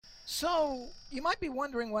So, you might be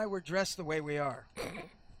wondering why we're dressed the way we are.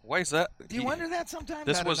 Why is that? Do you wonder that sometimes?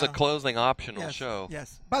 This was a closing optional yes, show.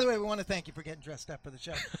 Yes. By the way, we want to thank you for getting dressed up for the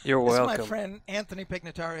show. You're welcome. This is my friend Anthony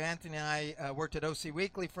Pignataro. Anthony and I worked at OC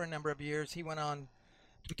Weekly for a number of years. He went on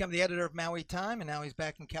to become the editor of Maui Time, and now he's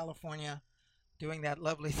back in California doing that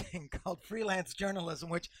lovely thing called freelance journalism,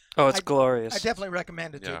 which it's glorious. I definitely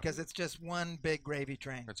recommend it to Yeah. because it's just one big gravy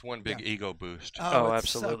train. It's one big ego boost. Oh, it's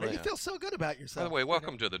so absolutely. great. You feel so good about yourself. By the way,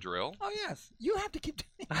 welcome to the drill. Oh, yes. You have to keep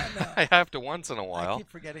doing that now. I have to once in a I while. keep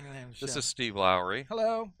forgetting the name of the This show. is Steve Lowry.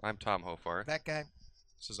 Hello. I'm Tom Hofarth. That guy.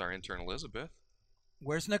 This is our intern Elizabeth.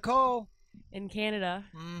 Where's Nicole? In Canada.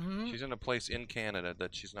 Mm-hmm. She's in a place in Canada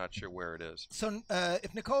that she's not sure where it is. So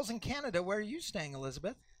if Nicole's in Canada, where are you staying,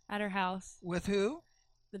 Elizabeth? At her house. With who?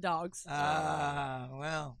 The dogs.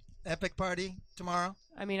 Well, epic party tomorrow.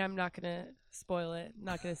 I mean, I'm not going to spoil it. I'm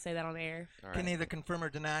not going to say that on air. All Can right. neither confirm or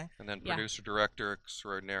deny. And then Yeah. producer, director,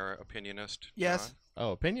 extraordinaire, opinionist. Yes. John.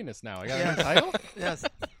 Oh, opinionist now. I got Yes. a new title? Yes.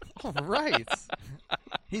 All right.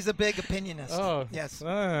 He's a big opinionist. Oh. Yes.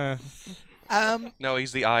 Uh, No,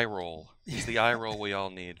 he's the eye roll. He's the eye roll we all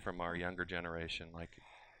need from our younger generation. Like,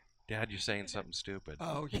 Dad, you're saying something stupid.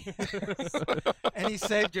 Oh, yes. And he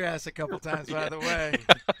saved your ass a couple times, by the way.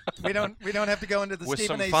 We don't have to go into the With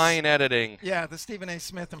Stephen some A. fine editing. Yeah, the Stephen A.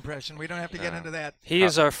 Smith impression. We don't have to get No. into that. He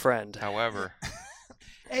is our friend. However,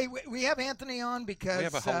 Hey, we have Anthony on because we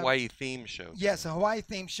have a Hawaii theme show. Yes, a Hawaii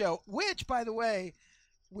themed show, which, by the way,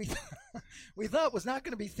 we we thought was not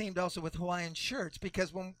going to be themed also with Hawaiian shirts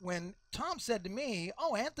because when Tom said to me,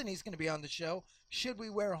 "Oh, Anthony's going to be on the show. Should we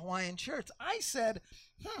wear Hawaiian shirts?" I said,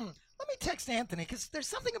 let me text Anthony because there's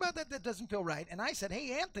something about that doesn't feel right." And I said,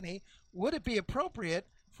 "Hey, Anthony, would it be appropriate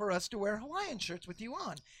for us to wear Hawaiian shirts with you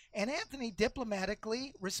on?" And Anthony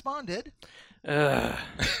diplomatically responded, "Ugh."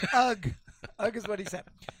 Ugh is what he said.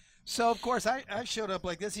 So, of course, I showed up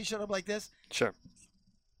like this. He showed up like this. Sure.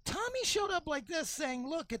 Tommy showed up like this saying,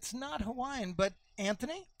 "Look, it's not Hawaiian, but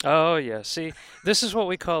Anthony?" Oh, yeah. See, this is what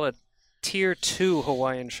we call a Tier 2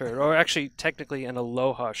 Hawaiian shirt, or actually technically an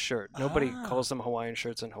Aloha shirt. Nobody calls them Hawaiian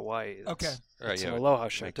shirts in Hawaii. Okay. It's an Aloha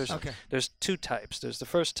shirt. makes sense. There's two types. There's the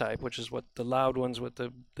first type, which is what the loud ones with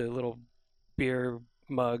the little beer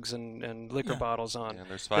mugs and liquor bottles on. And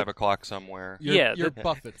there's 5 o'clock somewhere. your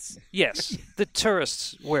Buffets. Yes, the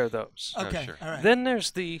tourists wear those. Okay, sure. all right. Then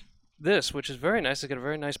there's this, which is very nice. It's got a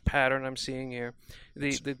very nice pattern I'm seeing here.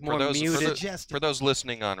 The more muted. Suggested. For those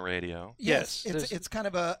listening on radio. Yes, Yes, it's kind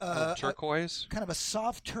of a Turquoise? kind of a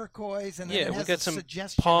soft turquoise, and then Yeah, it we has got a some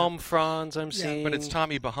suggestion palm of- fronds I'm seeing. But it's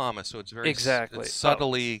Tommy Bahama, so it's very Exactly. it's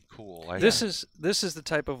subtly cool. This is the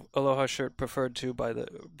type of Aloha shirt preferred by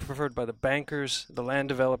the bankers, the land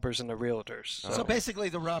developers, and the realtors. So basically,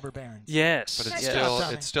 the robber barons. Yes, But it's Nice yes. job,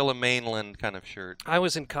 Tommy. it's still a mainland kind of shirt. I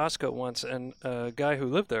was in Costco once, and a guy who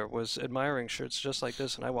lived there was admiring shirts just like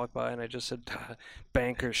this, and I walked by and I just said,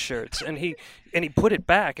 "Bankers shirts," and he put it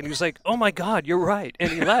back, and he was like, "Oh my God, you're right," and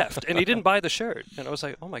he left, and he didn't buy the shirt, and I was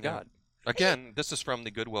like, "Oh my God." Again, this is from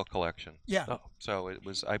the Goodwill collection. Yeah. Oh. So it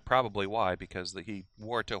was probably why, because he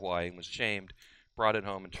wore it to Hawaii and was shamed, brought it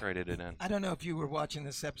home and traded it in. I don't know if you were watching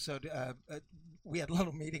this episode. We had a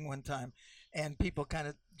little meeting one time, and people kind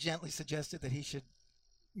of gently suggested that he should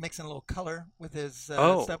mix in a little color with his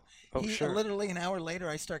stuff. Sure. Literally an hour later,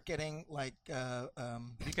 I start getting like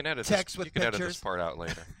You can edit text this, with you can edit pictures. this part out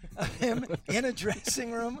later. of him in a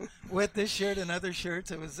dressing room with this shirt and other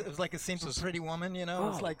shirts. It was like a scene from Pretty Woman, you know. It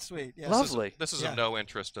was Oh, like sweet. Yeah. lovely. This is Yeah. of no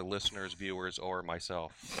interest to listeners, viewers, or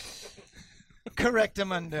myself.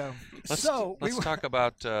 Correctamundo. Let's talk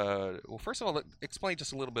about. Well, first of all, explain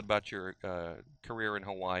just a little bit about your career in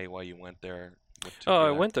Hawaii while you went there.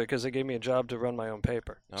 I went there because they gave me a job to run my own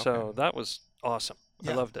paper. Okay. So that was awesome.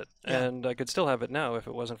 Yeah. I loved it. Yeah. And I could still have it now if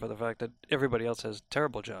it wasn't for the fact that everybody else has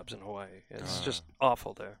terrible jobs in Hawaii. It's just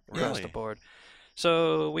awful there across Really? the board.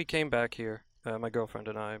 So we came back here, my girlfriend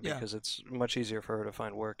and I, Yeah. because it's much easier for her to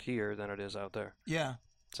find work here than it is out there. Yeah.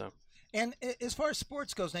 So. And as far as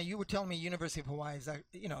sports goes, now you were telling me University of Hawaii is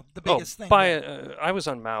the biggest thing. I was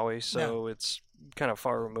on Maui, so it's kind of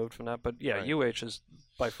far removed from that. But yeah, Right. UH is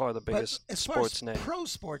by far the biggest but as far sports as name. pro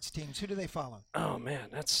sports teams, who do they follow? Oh man,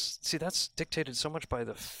 that's dictated so much by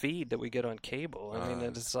the feed that we get on cable. I mean,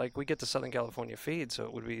 it's like we get the Southern California feed, so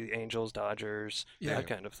it would be Angels, Dodgers, that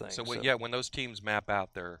kind of thing. So, when those teams map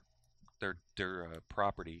out their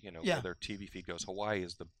property, where their TV feed goes, Hawaii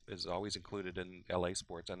is always included in LA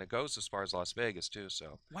sports, and it goes as far as Las Vegas too.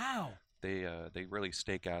 So Wow. they really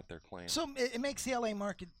stake out their claim. So it makes the LA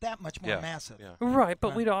market that much more Yeah, massive. yeah. Right,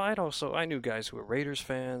 but Right. I knew guys who were Raiders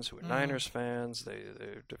fans, who were Mhm. Niners fans. They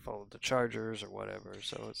followed the Chargers or whatever.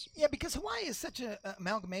 So it's Yeah, because Hawaii is such a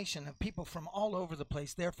amalgamation of people from all over the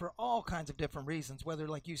place there for all kinds of different reasons, whether,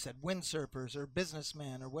 like you said, windsurfers or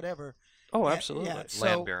businessmen or whatever. oh, Yeah, absolutely. yeah. Land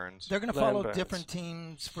So barons. they're going to Land follow barons. different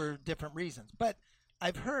teams for different reasons. But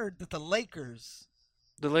I've heard that the Lakers,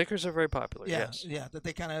 The Lakers are very popular. yeah, Yes. yeah, that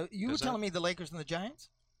they kind of. You were Is that- telling me the Lakers and the Giants.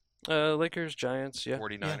 Lakers, Giants, yeah.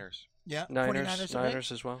 49ers. Yeah, Niners, 49ers are big?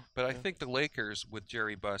 Niners as well. But I Yeah. think the Lakers with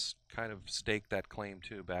Jerry Buss kind of staked that claim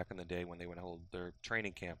too back in the day when they would hold their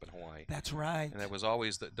training camp in Hawaii. That's right. And that was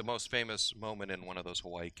always the most famous moment in one of those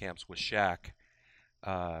Hawaii camps was Shaq.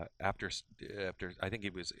 After I think he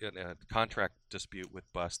was in a contract dispute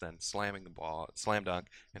with Buss, then slamming the ball, slam dunk,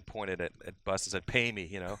 and pointed at Buss and said, "Pay me."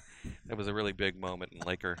 You know, it was a really big moment in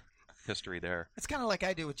Laker history there. It's kind of like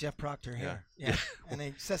I do with Jeff Proctor here. Yeah. Yeah. And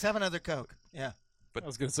he says, "Have another Coke." Yeah. But- I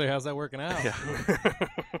was gonna say, how's that working out? Yeah.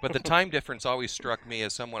 But the time difference always struck me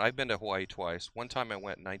as someone. I've been to Hawaii twice. One time I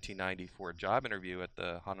went in 1990 for a job interview at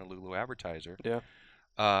the Honolulu Advertiser. Yeah.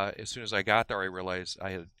 As soon as I got there, I realized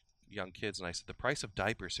I had young kids, and I said, "The price of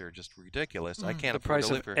diapers here are just ridiculous. I can't The afford price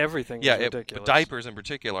to of live here." everything Yeah, is ridiculous. but diapers in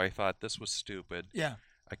particular, I thought this was stupid. Yeah.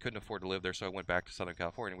 I couldn't afford to live there, so I went back to Southern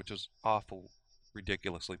California, which was awful,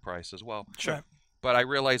 ridiculously priced as well. Sure. Right. But I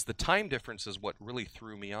realized the time difference is what really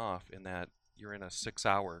threw me off, in that you're in a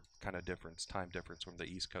 6-hour kind of time difference from the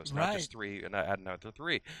East Coast, not Right. just 3, and adding out to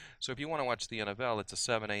 3. So if you want to watch the NFL, it's a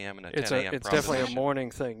 7 a.m. and a It's 10 a.m. it's definitely a proposition.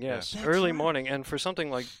 morning thing. Yeah. Yes, That's early right. morning, and for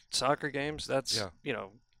something like soccer games, that's Yeah.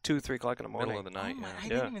 2-3 o'clock in the morning. Middle of the night. Oh my, yeah. I Yeah.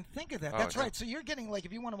 didn't even think of that. Oh, That's okay. right. So you're getting, like,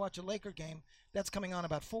 if you want to watch a Laker game, that's coming on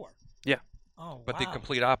about 4. Yeah. Oh, But wow. the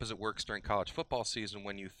complete opposite works during college football season.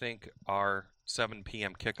 When you think our 7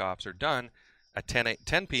 p.m. kickoffs are done, at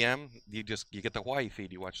 10 p.m. you get the Hawaii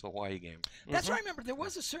feed. You watch the Hawaii game. That's right. I remember there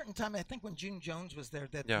was a certain time, I think when June Jones was there,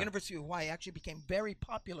 that the Yeah. University of Hawaii actually became very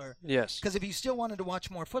popular. Yes. Because if you still wanted to watch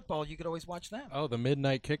more football, you could always watch them. Oh, the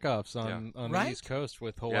midnight kickoffs on Right? the East Coast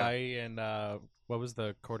with Hawaii and what was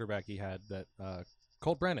the quarterback he had that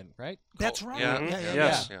Colt Brennan, right? That's right. Yeah. Yeah, yeah, yeah.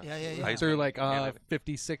 Yes. Yeah, Yeah. yeah, yeah. Heisman Threw like candidate.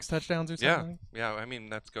 56 touchdowns or Yeah, something. yeah. I mean,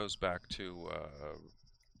 that goes back to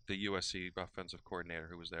the USC offensive coordinator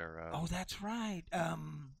who was there. Oh, that's right.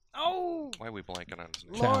 Why are we blanking on his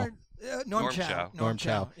name? Chow. Lord, Norm Norm Chow. Chow. Norm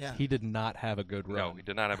Chow. Yeah. He did not have a good run. No, he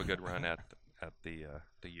did not have a good run at the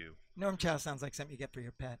U. Norm Chow sounds like something you get for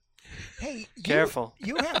your pet. Hey, Careful.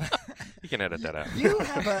 You have You can edit that out.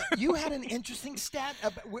 you had an interesting stat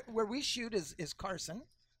where we shoot is Carson,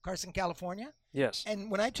 California. Yes. And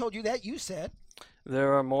when I told you that, you said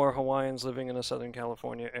There are more Hawaiians living in the Southern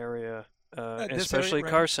California area, this especially area,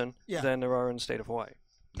 right? Carson, Yeah. than there are in the state of Hawaii.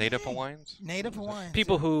 Native Hey. Hawaiians? Native Hawaiians.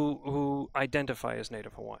 People who identify as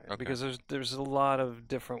Native Hawaiian, Okay. because there's a lot of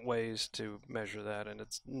different ways to measure that, and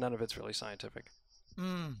none of it's really scientific.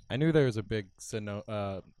 Mm. I knew there was a big Samoan.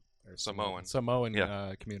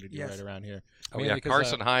 Yeah. community Yes. right around here. Oh Mainly yeah, 'cause,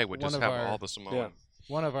 Carson High would one just of have our- all the Samoan.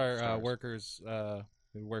 One of our Stars. workers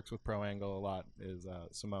who works with Pro Angle a lot is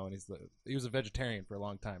Samoan. He was a vegetarian for a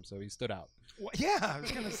long time, so he stood out. Yeah, I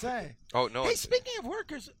was gonna say. Oh no, Hey, speaking of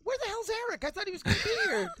workers, where the hell's Eric? I thought he was gonna be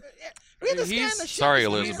here. We had this guy on the show. Sorry,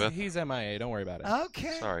 Isn't he? Elizabeth. He's MIA. Don't worry about it.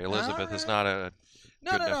 Okay. sorry, Elizabeth All is right. not a.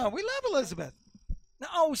 No, good no, no. enough. We love Elizabeth. No,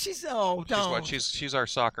 oh, She's don't. what? She's our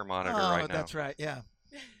soccer monitor oh, right now. that's right. Yeah.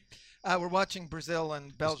 We're watching Brazil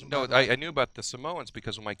and Belgium. No, by the way. I knew about the Samoans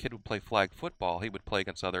because when my kid would play flag football, he would play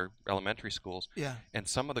against other elementary schools, Yeah. and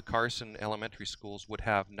some of the Carson elementary schools would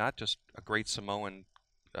have not just a great Samoan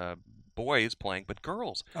boys playing, but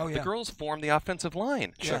girls. Oh yeah. The girls formed the offensive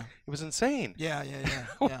line. Sure. It was insane. Yeah, yeah, yeah.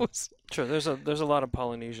 It yeah. was- Sure, there's a lot of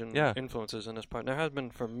Polynesian Yeah. influences in this part. There has been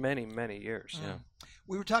for many, many years. Yeah.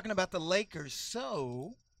 We were talking about the Lakers.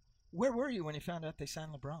 So, where were you when you found out they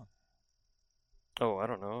signed LeBron? Oh, I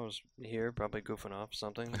don't know. I was here, probably goofing off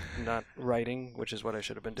something, not writing, which is what I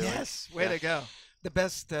should have been doing. Yes. Way to go. The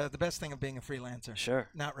best thing of being a freelancer. Sure.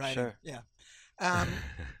 Not writing. Sure. Yeah.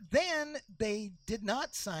 Then they did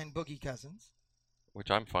not sign Boogie Cousins. Which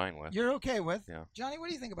I'm fine with. You're okay with? Yeah. Johnny, what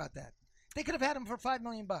do you think about that? They could have had him for $5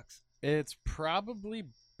 million. It's probably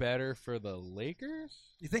better for the Lakers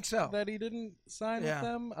You think so? that he didn't sign Yeah. with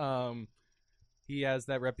them. He has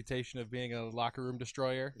that reputation of being a locker room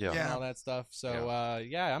destroyer Yeah. and Yeah. all that stuff. So,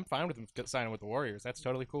 I'm fine with him signing with the Warriors. That's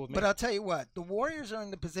totally cool with me. But I'll tell you what, the Warriors are in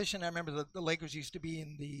the position I remember the Lakers used to be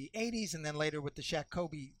in the 80s and then later with the Shaq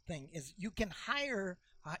Kobe thing is you can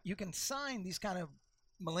sign these kind of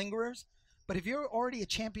malingerers, but if you're already a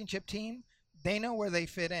championship team, They know where they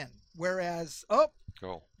fit in. Whereas,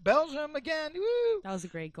 Goal. Belgium again. Woo! That was a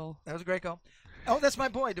great goal. That was a great goal. Oh, that's my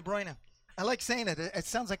boy, De Bruyne. I like saying it. It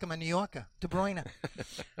sounds like I'm a New Yorker. De Bruyne.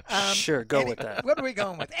 Sure, go with that. What are we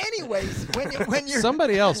going with? Anyways, when you're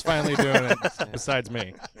Somebody else finally doing it besides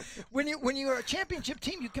me. when you're a championship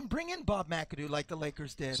team, you can bring in Bob McAdoo like the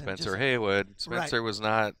Lakers did. and Spencer just- Haywood. Spencer was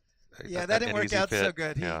not. Yeah, that didn't an work easy out so fit.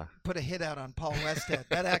 good. He Yeah. put a hit out on Paul Westhead.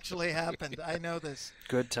 That actually happened. I know this.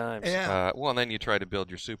 Good times. Yeah. Well, and then you try to build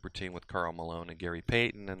your super team with Karl Malone and Gary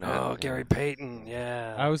Payton, and Oh, Gary Payton,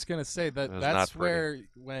 yeah. I was gonna say It that was that's not pretty. where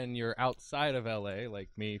when you're outside of LA, like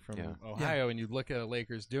me from Yeah. Ohio, and you look at the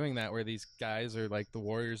Lakers doing that, where these guys are like the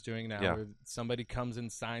Warriors doing now, Yeah. where somebody comes and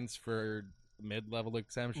signs for mid-level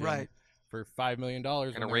exemption Right. for $5 million when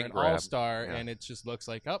And a they're ring an grab. all-star, Yeah. and it just looks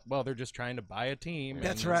like, oh, well, they're just trying to buy a team.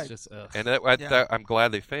 That's and right. It's just, ugh. And Yeah. I'm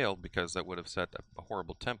glad they failed because that would have set a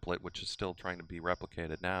horrible template, which is still trying to be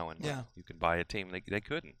replicated now. And Yeah. you can buy a team. They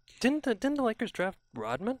couldn't. Didn't the Lakers draft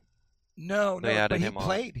Rodman? No, They no, added but he him on.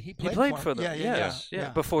 played. He He played, played for them. Yeah, yeah, yes, yeah.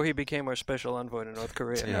 Before he became our special envoy to North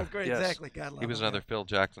Korea. Yeah. Great, Yes. exactly. God love He was him, another Phil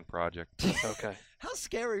Jackson project. Okay. How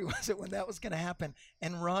scary was it when that was going to happen?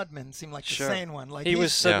 And Rodman seemed like the Sure. sane one. Like He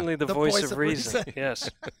was he's- suddenly the, the voice voice of of reason. reason.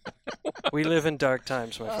 Yes. We live in dark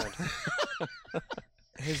times, my friend.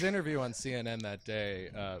 His interview on CNN that day,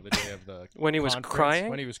 the day of the When he was conference, crying?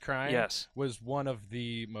 when he was crying, Yes. was one of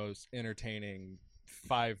the most entertaining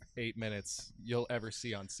 5-8 minutes you'll ever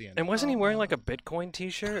see on CNN. And wasn't he wearing like a Bitcoin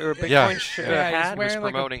T-shirt or a Bitcoin Yeah. shirt, Yeah, he's hat? He was wearing like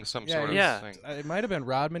a- promoting some yeah, sort of Yeah. thing. It might have been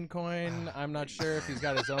Rodman coin. I'm not sure if he's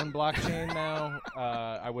got his own blockchain now.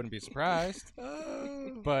 I wouldn't be surprised.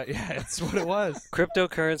 But yeah, it's what it was.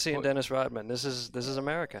 Cryptocurrency and Dennis Rodman. This is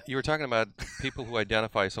America. You were talking about people who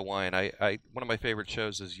identify as Hawaiian. One of my favorite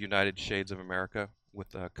shows is United Shades of America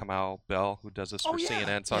with Kamal Bell, who does this Oh, for yeah,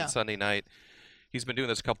 CNN. It's on yeah. Sunday night. He's been doing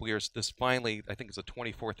this a couple years. This finally, I think it's the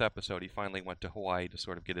 24th episode. He finally went to Hawaii to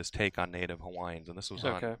sort of get his take on Native Hawaiians, and this was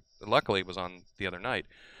on. Okay. Luckily, it was on the other night.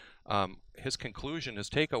 His conclusion, his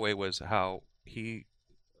takeaway was how he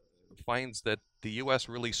finds that the U.S.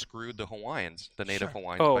 really screwed the Hawaiians, the Native Sure.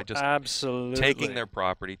 Hawaiians, Oh, by just absolutely. taking their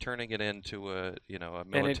property, turning it into a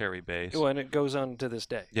military base. Oh, and it goes on to this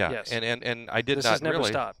day. Yeah, Yes. and I did This not has never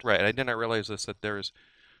realize stopped. right. I did not realize this that there's,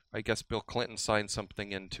 I guess Bill Clinton signed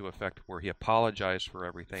something into effect where he apologized for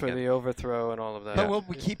everything. for and- the overthrow and all of that. But we'll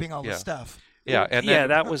be keeping all Yeah. the stuff. yeah, and yeah, then,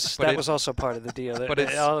 that was but that it- was also part of the deal. but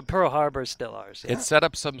it's- Pearl Harbor is still ours. it set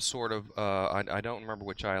up some sort of I don't remember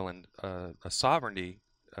which island, a sovereignty,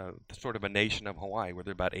 sort of a nation of Hawaii where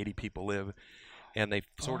there about 80 people live, and they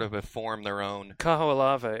sort of have formed their own.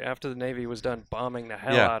 Kaho'olawe, after the Navy was done bombing the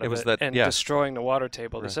hell Yeah, out it of was it that- and yeah. destroying the water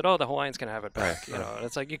table, they Right. said, "Oh, the Hawaiians can have it back." Right, You right. know, and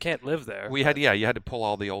it's like you can't live there. We had you had to pull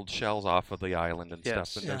all the old shells off of the island and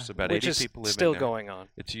Yes. stuff, and Yeah. there's about which 80 is people living still there. going on.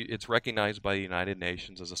 It's recognized by the United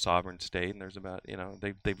Nations as a sovereign state, and there's about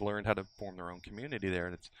they've learned how to form their own community there,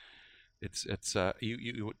 and it's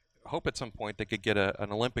you would hope at some point they could get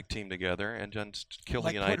an Olympic team together and just kill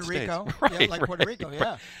Like the United Puerto Rico. States. Yeah, like Puerto Rico,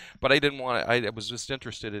 yeah. But I didn't want to. I was just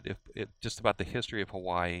interested in just about the history of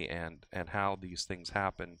Hawaii and how these things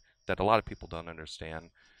happen that a lot of people don't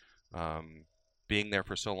understand. Being there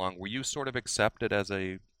for so long, were you sort of accepted as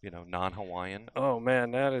a non-Hawaiian? Oh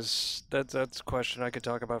man, that's a question I could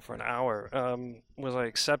talk about for an hour. Was I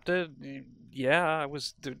accepted? Yeah, I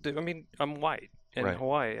was. I mean, I'm white in Right.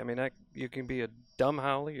 Hawaii. I mean, you can be a dumb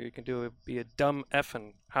haole, or you can be a dumb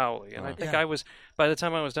effing haole. And I think Yeah. I was. By the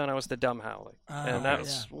time I was done, I was the dumb haole, and yeah.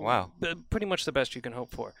 that's Wow. pretty much the best you can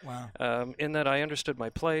hope for. Wow. In that I understood my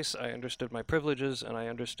place, I understood my privileges, and I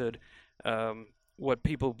understood what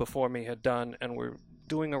people before me had done and were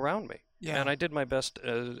doing around me. Yeah. And I did my best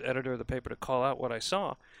as editor of the paper to call out what I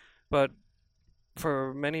saw. But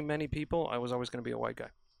for many, many people, I was always going to be a white guy.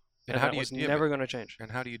 And how that do you was do it? never going to change.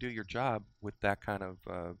 And how do you do your job with that kind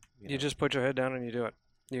of? You just put your head down and you do it.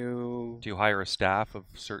 do you hire a staff of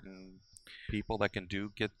certain people that can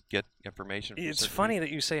get information? From It's certain funny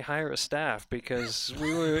that you say hire a staff because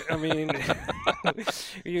we were. I mean,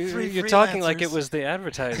 Three you're talking like it freelancers. was the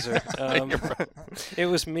advertiser. It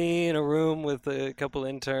was me in a room with a couple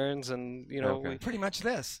interns, and Okay. we Pretty much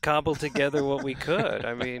this. cobbled together what we could.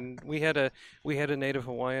 I mean, we had a Native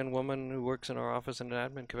Hawaiian woman who works in our office in an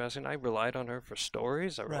admin capacity, and I relied on her for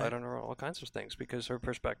stories. I relied Right. on her on all kinds of things because her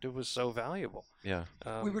perspective was so valuable. Yeah.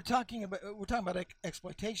 We're talking about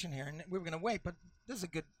exploitation here, and we were going to wait, but this is a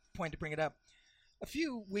good point to bring it up. A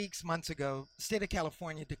few months ago, the state of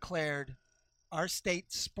California declared our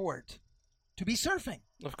state sport to be surfing.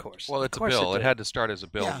 Of course. Well, Of it's a course bill. It did. had to start as a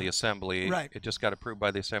bill Yeah. in the Assembly. Right. It just got approved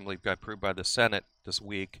by the Assembly, got approved by the Senate this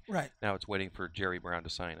week. Right. Now it's waiting for Jerry Brown to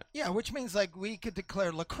sign it. Yeah, which means like we could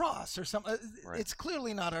declare lacrosse or something. Right. It's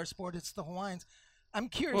clearly not our sport. It's the Hawaiians. I'm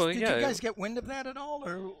curious. Well, did yeah, you guys get wind of that at all,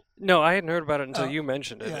 or No, I hadn't heard about it until Oh, you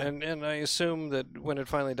mentioned it, yeah. and I assume that when it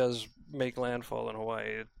finally does make landfall in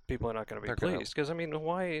Hawaii, people are not going to be They're gonna- pleased because I mean,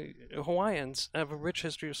 Hawaiians have a rich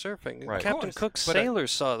history of surfing. Right. Of Captain course. Cook's But,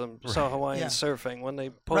 sailors saw Hawaiians Yeah. surfing when they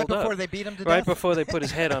right pulled before up. they beat him to Right death? before they put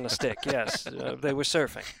his head on a stick, yes, they were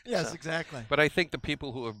surfing. Yes, So. exactly. But I think the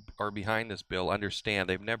people who are behind this bill understand.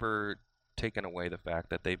 They've never taken away the fact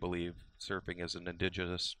that they believe surfing is an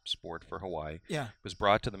indigenous sport for Hawaii. Yeah. It was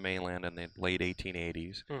brought to the mainland in the late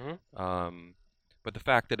 1880s. Mm-hmm. But the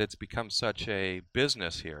fact that it's become such a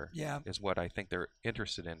business here Yeah. is what I think they're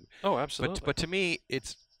interested in. Oh, absolutely. But to me,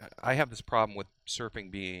 I have this problem with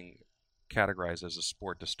surfing being categorized as a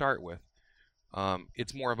sport to start with.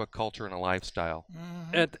 It's more of a culture and a lifestyle.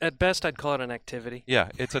 Mhm. At best, I'd call it an activity. Yeah,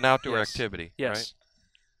 it's an outdoor Yes. activity. Yes. Right?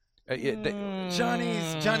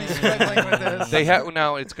 Johnny's struggling with this. They have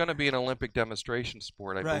now. It's going to be an Olympic demonstration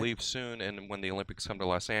sport, I Right. believe, soon. And when the Olympics come to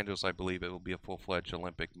Los Angeles, I believe it will be a full-fledged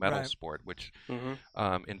Olympic medal Right. sport. Which,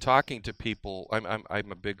 Mm-hmm. in talking to people,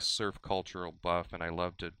 I'm a big surf cultural buff, and I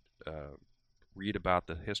love to read about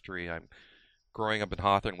the history. I'm growing up in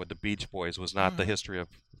Hawthorne with the Beach Boys was not the history of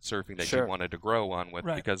surfing that Sure. you wanted to grow on with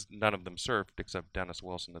Right. because none of them surfed except Dennis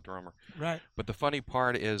Wilson, the drummer. Right. But the funny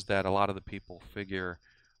part is that a lot of the people figure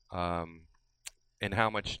in how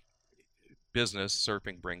much business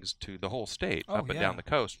surfing brings to the whole state, Oh, up and yeah. down the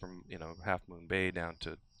coast, from Half Moon Bay down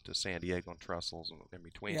to San Diego and Trussell's and in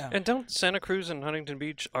between. Yeah. And don't Santa Cruz and Huntington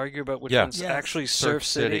Beach argue about which Yeah. one's Yes. actually Surf Surf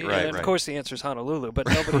City, City? right, and right. of course, the answer is Honolulu, but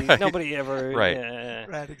nobody, Right. nobody ever. Right.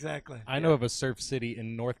 Right. Exactly. I know of a surf city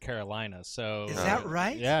in North Carolina. So Is that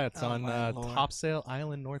right? Yeah, it's Oh, on my Lord. Topsail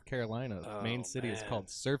Island, North Carolina. Oh, Main city is man. called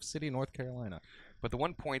Surf City, North Carolina. But the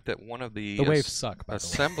one point that one of the The waves suck, by the way.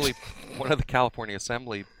 assembly, one of the California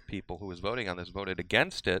Assembly people who was voting on this voted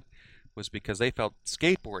against it was because they felt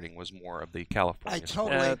skateboarding was more of the I California sport.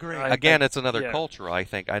 totally Uh, agree. I- Again, it's another yeah. cultural. I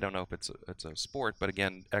think I don't know if it's a sport, but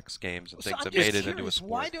again, X Games and So things I'm have just made it into a curious,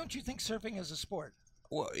 sport. why don't you think surfing is a sport?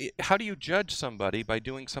 Well, how do you judge somebody by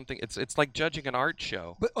doing something? It's like judging an art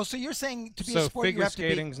show. But so you're saying to be a So sport you figure have to be.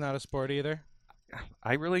 skating's not a sport either?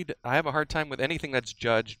 I have a hard time with anything that's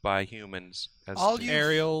judged by humans. As All to- you-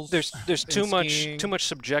 Aerials. There's and too skiing. much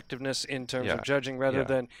subjectiveness in terms Yeah. of judging rather Yeah.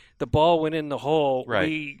 than the ball went in the hole, Right.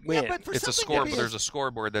 we Yeah, win. but for it's a something score. to be There's a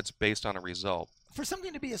scoreboard that's based on a result. for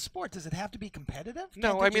something to be a sport, does it have to be competitive? Can't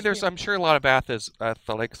No, they I mean just be I'm sure a lot of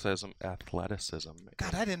athleticism.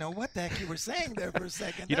 God, I didn't know what the heck you were saying there for a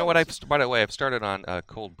second. You That know what? was- By the way, I've started on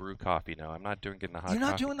cold brew coffee now. I'm not getting the hot. You're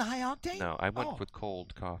not coffee. doing the high octane? No, I went Oh. with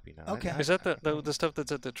cold coffee now. Okay. Is that the stuff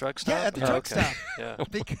that's at the truck stop? Yeah, at the Oh, truck okay. stop. Yeah.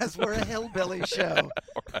 Because we're a hillbilly show.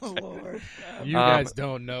 Oh, Lord. You guys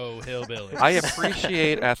don't know hillbilly. I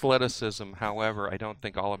appreciate athleticism. However, I don't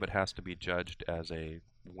think all of it has to be judged as a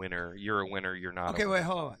winner. You're a winner. You're not. Okay, a wait, winner.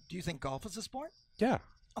 hold on. Do you think golf is a sport? Yeah.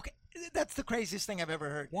 Okay, that's the craziest thing I've ever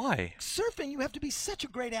heard. Why? Surfing, you have to be such a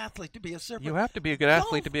great athlete to be a surfer. You have to be a good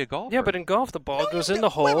athlete to Golf- be a golfer. Yeah, but in golf, the ball No, goes you in the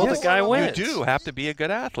don't- wait, hole, wait, the guy wait, wait. wins. you do have to be a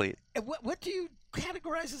good athlete. What do you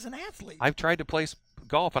categorize as an athlete? I've tried to play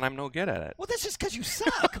golf and I'm no good at it. Well, that's just because you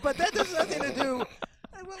suck, but that has nothing to do.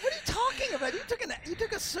 What are you talking about? You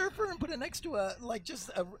took a surfer and put it next to a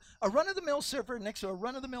run-of-the-mill surfer next to a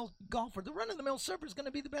run-of-the-mill golfer. The run-of-the-mill surfer is going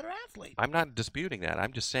to be the better athlete. I'm not disputing that.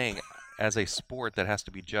 I'm just saying, as a sport that has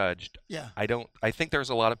to be judged, Yeah. I think there's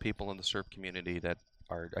a lot of people in the surf community that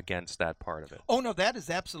are against that part of it. Oh no, that is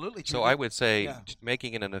absolutely true. So I would say Yeah.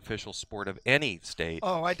 making it an official sport of any state.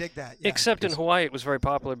 Oh, I dig that. Yeah. Except in Because- Hawaii, it was very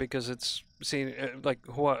popular because it's seen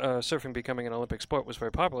surfing becoming an Olympic sport was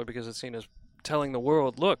very popular because it's seen as telling the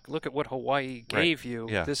world, look at what Hawaii Right. gave you.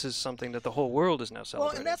 Yeah. This is something that the whole world is now Well,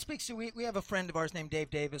 celebrating. and that speaks to we have a friend of ours named Dave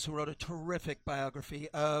Davis who wrote a terrific biography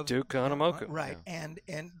of Duke Hanamoku. Right, and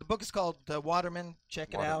the book is called Waterman. Check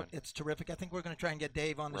it out; Waterman. it's terrific. I think we're going to try and get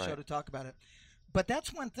Dave on the show Right. to talk about it. But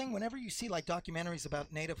that's one thing. Whenever you see like documentaries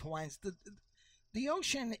about Native Hawaiians, the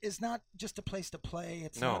ocean is not just a place to play.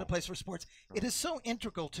 It's not No. a place for sports. It is so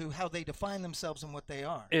integral to how they define themselves and what they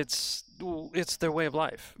are. It's their way of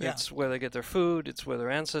life. Yeah. It's where they get their food. It's where their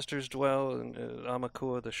ancestors dwell. And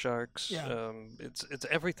Amakua, the sharks. Yeah. It's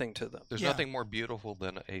everything to them. There's Yeah. nothing more beautiful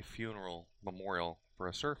than a funeral memorial for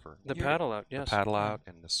a surfer. The You're- paddle out, yes. The paddle out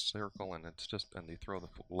and the circle, and and they throw the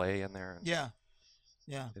lei in there. And Yeah,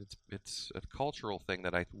 yeah, it's a cultural thing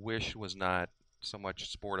that I wish was not so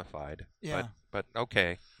much sportified. Yeah. But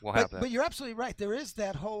okay, we'll have that. But you're absolutely right. There is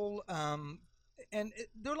that whole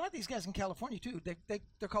there are a lot of these guys in California too.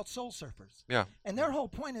 They're called soul surfers. Yeah. And their whole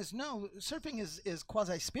point is no, surfing is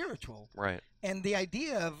quasi spiritual. Right. And the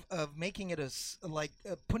idea of making it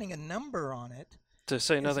putting a number on it. To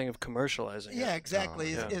say nothing of commercializing Yeah, it.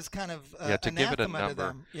 exactly. yeah. Is kind of To give it a anathema to number.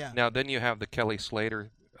 them. Yeah. Now then you have the Kelly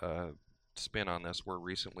Slater spin on this, where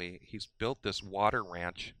recently he's built this water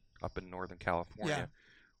ranch up in Northern California,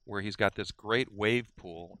 where he's got this great wave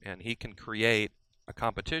pool, and he can create a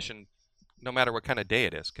competition no matter what kind of day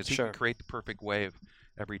it is, because he can create the perfect wave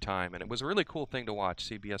every time. And it was a really cool thing to watch.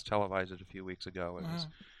 CBS televised it a few weeks ago. It was,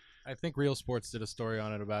 I think Real Sports did a story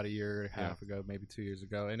on it about a year and a half ago, maybe 2 years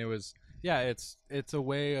ago, and it was it's a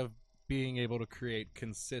way of being able to create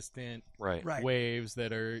consistent right. waves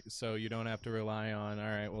that are so you don't have to rely on, all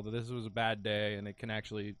right, well, this was a bad day, and it can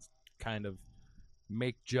actually kind of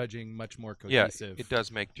make judging much more cohesive. Yeah, it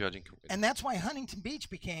does make judging. And that's why Huntington Beach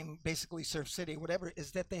became basically Surf City, whatever,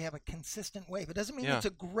 is that they have a consistent wave. It doesn't mean it's a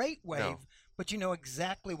great wave, but you know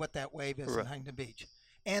exactly what that wave is in Huntington Beach.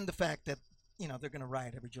 And the fact that, they're going to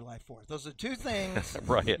riot every July 4th. Those are two things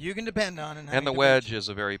you can depend on. And the Wedge is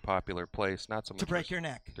a very popular place, not so much to break your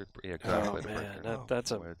neck. Exactly. Oh, man,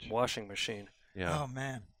 that's a washing machine. Yeah. Oh,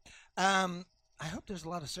 man. I hope there's a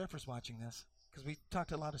lot of surfers watching this, because we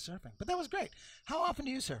talked a lot of surfing. But that was great. How often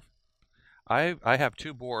do you surf? I have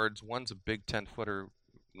two boards. One's a big 10-footer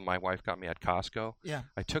my wife got me at Costco. Yeah.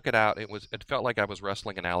 I took it out. It felt like I was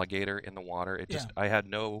wrestling an alligator in the water. I had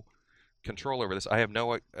no control over this. I have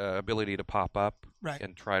no ability to pop up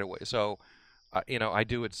and try to. So, I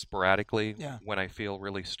do it sporadically when I feel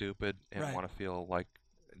really stupid and want to feel like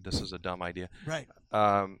this is a dumb idea. Right.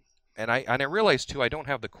 And I realize too, I don't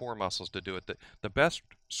have the core muscles to do it. The best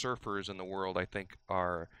surfers in the world, I think,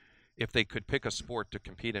 are, if they could pick a sport to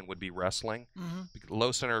compete in, would be wrestling. Mm-hmm.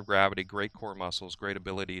 Low center of gravity, great core muscles, great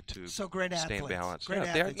ability to stay in balance. Great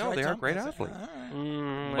athletes, they are great athletes.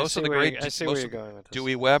 Most of the great, I see where you're going with this.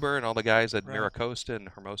 Dewey Weber and all the guys at Miracosta and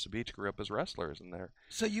Hermosa Beach grew up as wrestlers in there.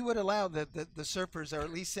 So you would allow the surfers are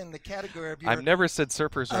at least in the category of your... I've never said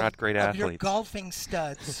surfers are not great athletes. Your golfing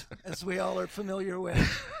studs, as we all are familiar with.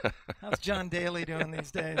 How's John Daly doing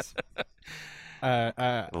these days?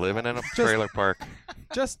 Living in a trailer park.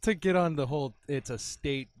 Just to get on the whole, it's a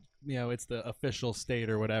state, it's the official state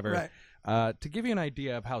or whatever. Right. To give you an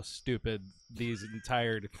idea of how stupid these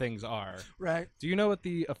entire things are. Right. Do you know what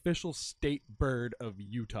the official state bird of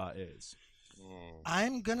Utah is?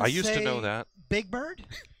 I'm going to say... I used to know that. Big Bird?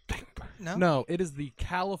 Big Bird. No? No, it is the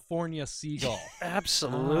California seagull.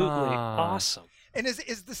 Absolutely awesome. And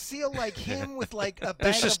is the seal like him with like a bag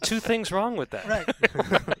There's just two things wrong with that. Right.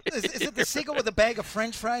 Is it the seagull with a bag of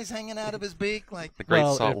French fries hanging out of his beak? Like the Great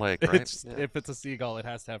Salt Lake, right? If it's a seagull, it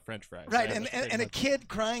has to have French fries. Right, and a kid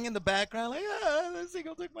crying in the background like, the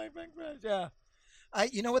seagull took my French fries. Yeah.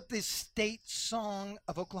 You know what the state song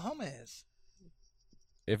of Oklahoma is?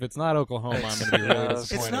 If it's not Oklahoma, I'm going to be really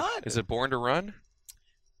disappointed. It's not. Is it Born to Run?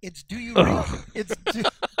 It's Do You Realize?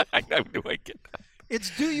 I knew I get that.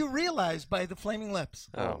 It's Do You Realize by the Flaming Lips.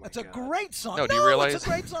 Oh, it's a great song. No, do you realize? It's a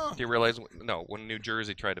great song. Do you realize? No, when New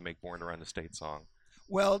Jersey tried to make Born to Run the state song.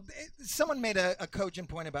 Well, someone made a cogent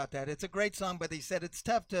point about that. It's a great song, but they said it's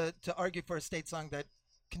tough to argue for a state song that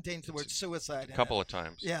contains the word suicide in a couple it. of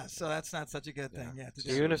times. Yeah, so that's not such a good thing. Yeah,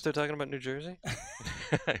 even if they're talking about New Jersey?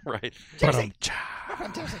 Right. Jersey.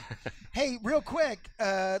 Hey, real quick,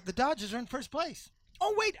 the Dodgers are in first place.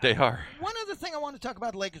 Oh, wait. They are. One other thing I want to talk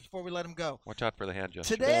about the Lakers before we let them go. Watch out for the hand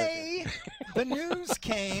gesture. Today, the news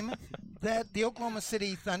came that the Oklahoma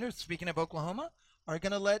City Thunder, speaking of Oklahoma, are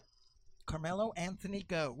going to let Carmelo Anthony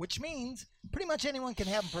go, which means pretty much anyone can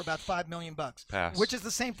have him for about $5 million. Pass. Which is the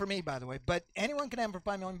same for me, by the way. But anyone can have him for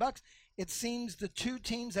 $5 million. It seems the two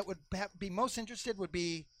teams that would be most interested would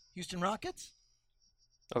be Houston Rockets.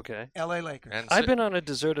 Okay. LA Lakers. I've been on a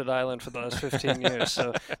deserted island for the last 15 years,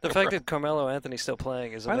 so the fact that Carmelo Anthony's still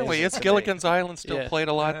playing is amazing. By the way, is Gilligan's Island still played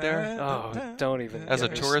a lot there? Oh, don't even. As a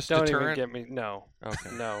tourist deterrent? Don't even get me. No.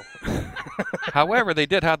 Okay. No. However, they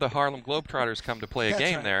did have the Harlem Globetrotters come to play a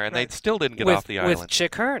game there, and they still didn't get off the island. With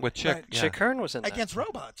Chick Hearn. With Chick. Yeah. Chick Hearn was in that. Against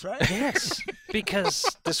robots, right? Yes, because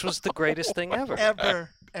this was the greatest thing ever.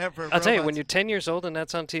 Ever. I'll tell you, when you're 10 years old and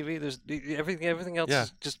that's on TV, there's everything else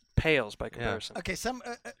is just pales by comparison. Okay,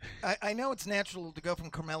 I know it's natural to go from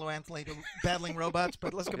Carmelo Anthony to battling robots,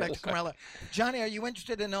 but let's go back to Carmelo. Johnny, are you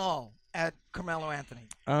interested in all at Carmelo Anthony?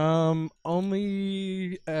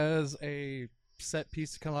 Only as a set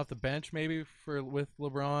piece to come off the bench, maybe with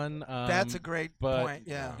LeBron. That's a great point.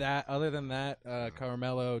 Yeah. Other than that,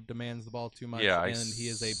 Carmelo demands the ball too much, and he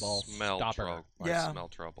is a ball stopper. I smell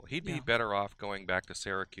trouble. He'd be better off going back to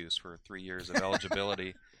Syracuse for 3 years of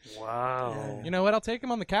eligibility Wow. You know what? I'll take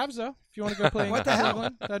him on the Cavs though. If you want to go play in What the hell?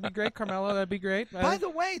 Cleveland, that'd be great. Carmelo, that'd be great. By the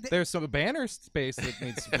way, there's some banner space that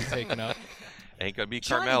needs to be taken up. Ain't gonna be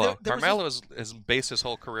Johnny, Carmelo. there was Carmelo has based his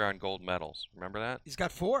whole career on gold medals. Remember that? he's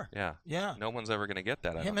got 4. Yeah. Yeah. No one's ever gonna get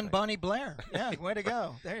that. I Him don't and think. Bonnie Blair. Yeah, way to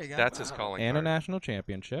go. There you go. That's his calling And a card. national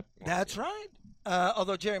championship. That's right.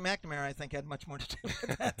 Although Jerry McNamara, I think, had much more to do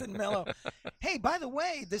with that than Melo. Hey, by the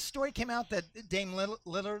way, this story came out that Dame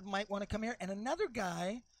Lillard might want to come here, and another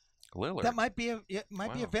guy Lillard. that might be be Wow.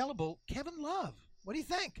 available, Kevin Love. What do you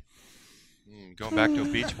think? Going back to a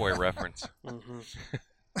Beach Boy reference.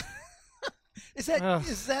 Is that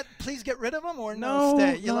Ugh. please get rid of him or no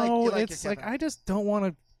stay? You like your it's like Kevin. I just don't want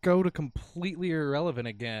to go to completely irrelevant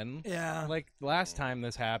again. Yeah. Like last time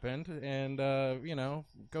this happened, and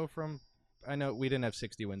go from. I know we didn't have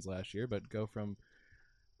 60 wins last year, but go from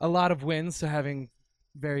a lot of wins to having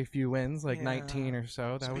very few wins, like Yeah. 19 or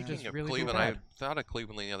so. That would Speaking just of really Cleveland, be I bad. thought of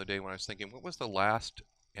Cleveland the other day when I was thinking, what was the last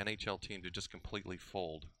NHL team to just completely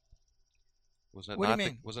fold? Was it What do you not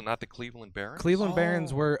mean? was it not the Cleveland Barons? Cleveland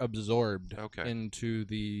Barons Oh. were absorbed Okay. into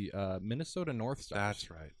the Minnesota North Stars. That's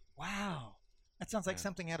right. Wow. That sounds like Yeah.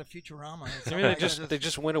 something out of Futurama. or Maybe something they like just that. they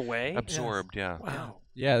just went away. Absorbed, yeah. Wow.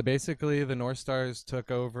 Yeah, basically the North Stars took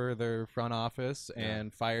over their front office Yeah.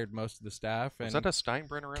 and fired most of the staff Was and that a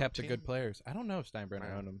Steinbrenner kept the team? good players. I don't know if Steinbrenner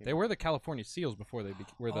Wow. owned them. Yeah. They were the California Seals before they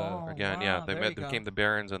were the. Oh. Again, wow, yeah, they there you go. became the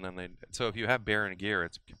Barons, and then they. So if you have Baron gear,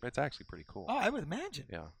 it's actually pretty cool. Oh, I would imagine.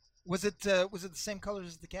 Yeah. Was it the same colors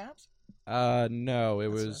as the Cavs? No, it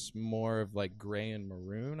That's was more of like gray and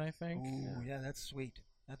maroon, I think. Ooh, yeah, that's sweet.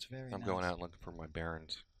 That's very I'm nice. going out and looking for my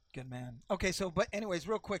Barons. Good man. Okay, so but anyways,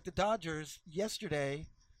 real quick, the Dodgers yesterday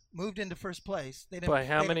moved into first place. They didn't By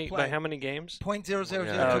how they many? didn't By play. how many games?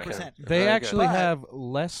 0.0002%. They Very good. actually But- have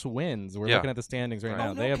less wins. We're Yeah. looking at the standings right Right. now.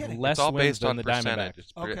 Oh, no they have kidding. less It's all wins based than on the percentage. Diamondbacks.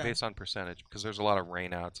 It's Okay. based on percentage because there's a lot of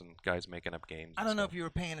rainouts and guys making up games. I and don't know stuff. if you were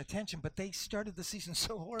paying attention, but they started the season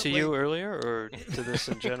so horribly. To you earlier, or to this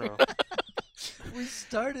in general? We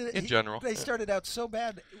started In general. They started out so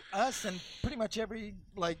bad. Us and pretty much every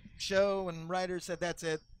show and writer said that's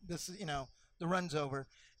it. This the run's over,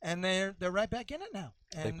 and they're right back in it now.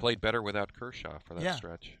 They And, played better without Kershaw for that Yeah.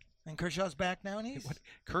 stretch. and Kershaw's back now, and he's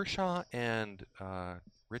Kershaw and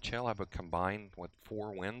Rich Hill have a combined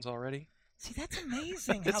 4 wins already. see that's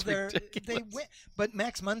amazing how It's they ridiculous. win. But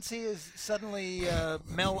Max Muncy is suddenly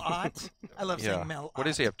Mel Ott. I love Yeah. saying Mel. What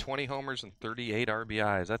does he Ott. have? 20 homers and 38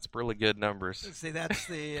 RBIs. That's really good numbers. See, that's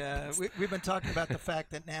the we've been talking about the fact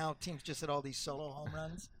that now teams just hit all these solo home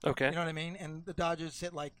runs. Okay. You know what I mean? And the Dodgers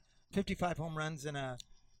hit like 55 home runs in a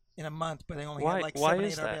month, but they only Why- had like why 7,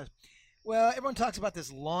 is 8 that? RBIs. Well, everyone talks about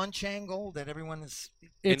this launch angle that everyone is.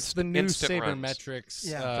 It's the new instant runs. sabermetrics.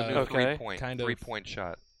 Yeah. The new Okay. kind of- three-point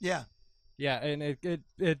shot. Yeah. Yeah, and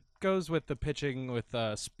it goes with the pitching with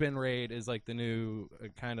spin rate is like the new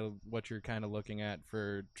kind of what you're kind of looking at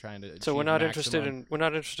for trying to. So we're achieve not maximum.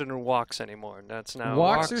 interested in walks anymore. That's now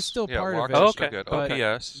Walks are still yeah, part of walks it. are Okay. still good. But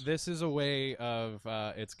OPS. This is a way of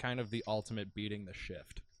it's kind of the ultimate beating the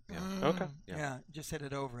shift. Yeah. Okay. Yeah. Just hit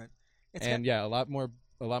it over it. It's And yeah, a lot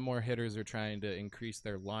more hitters are trying to increase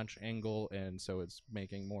their launch angle, and so it's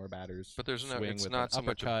making more batters. But there's no- swing it's with not an so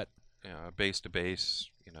much a- uppercut. Base to base,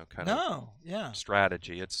 kind no. Yeah. of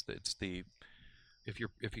strategy. It's the if you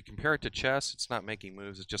compare it to chess, it's not making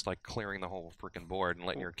moves. It's just like clearing the whole freaking board and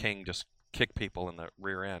letting your king just kick people in the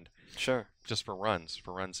rear end Sure. just for runs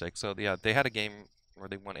sake. So yeah, they had a game where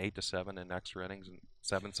they won 8-7 in extra innings and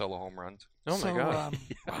 7 solo home runs. Oh my so, God.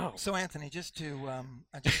 Wow. So Anthony, just to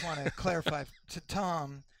I just want to clarify to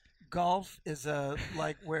Tom, golf is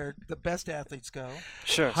where the best athletes go.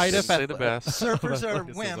 Sure. Height Didn't of say the best. Surfers are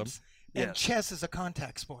athleticism. wimps, and Yes. chess is a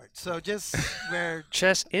contact sport. So just where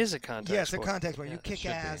Chess is a contact yes, sport. a contact sport. Yeah, You it kick should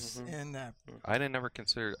be. ass Mhm. in I didn't ever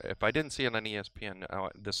consider if I didn't see it on ESPN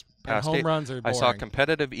this And past home day. runs are I boring. saw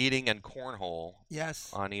competitive eating and cornhole yes.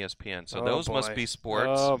 on ESPN. So Oh, those must boy. be sports.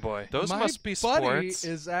 Oh boy. Those My must be buddy sports.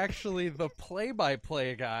 is actually the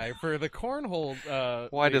play-by-play guy for the cornhole.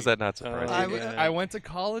 Why does league. that not surprise I you? w- I went to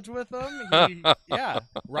college with him.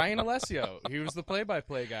 Ryan Alessio. He was the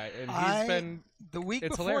play-by-play guy, and he's been. The week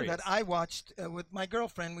it's before hilarious. that, I watched with my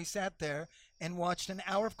girlfriend. We sat there and watched an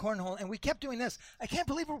hour of cornhole, and we kept doing this. I can't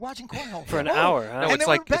believe we're watching cornhole For an Oh! hour, huh? No, And it's then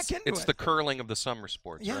we're like back it's, into it's it. the curling of the summer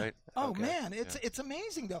sports, Yeah. right? Oh Okay. man, it's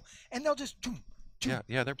amazing though, and they'll just.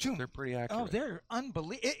 Yeah, they're Choom. pretty accurate. Oh, they're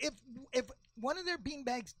unbelievable. If one of their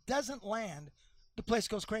beanbags doesn't land, the place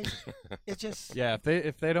goes crazy. It's just Yeah,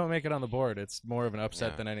 if they don't make it on the board, it's more of an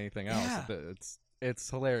upset Yeah. than anything else. Yeah.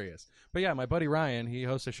 It's hilarious. But yeah, my buddy Ryan, he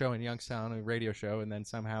hosts a show in Youngstown, a radio show, and then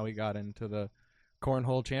somehow he got into the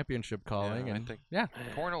cornhole championship calling, Yeah, I and think yeah,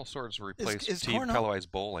 cornhole sort of replaced is Steve cornhole-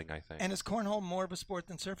 televised bowling, I think. And is cornhole more of a sport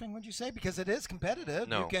than surfing? Would you say? Because it is competitive.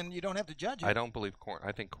 No. You don't have to judge it. I don't believe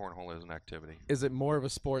I think cornhole is an activity. is it more of a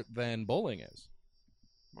sport than bowling is?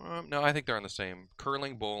 No, I think they're on the same.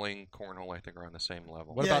 Curling, bowling, cornhole, I think are on the same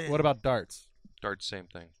level. What Yeah, about yeah. what about darts? Darts, same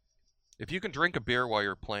thing. If you can drink a beer while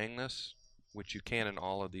you're playing this, which you can in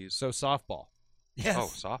all of these. So softball, Yes. Oh,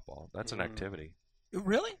 softball. That's an activity.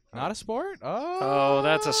 Really? not a sport? Oh,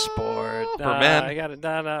 that's a sport. For men. I got it.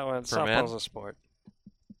 That one. For Softball's men. a sport.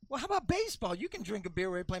 Well, how about baseball? You can drink a beer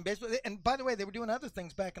while you're playing baseball. And by the way, they were doing other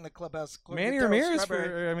things back in the clubhouse. Manny Daryl Ramirez,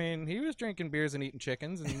 Strawberry. he was drinking beers and eating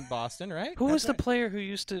chickens in Boston, right? Who was That's the right. player who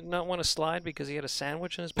used to not want to slide because he had a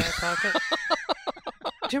sandwich in his back pocket?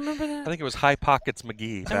 Do you remember I that? think it was High Pockets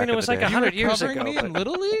McGee. I back mean, it in was the like day. 100 years Covering ago. me but- in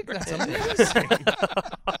Little League? That's amazing.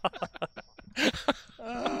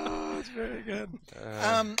 Oh, it's very good.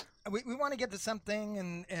 We want to get to something,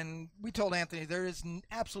 and we told Anthony there is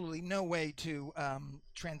absolutely no way to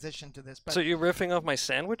transition to this. But So you're riffing off my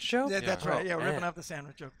sandwich joke? that's Yeah. right. Yeah, Oh, we're ripping man. off the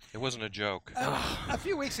sandwich joke. It wasn't a joke. A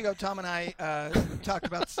few weeks ago, Tom and I talked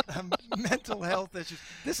about mental health issues.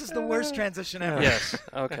 This is the worst transition ever. Yes.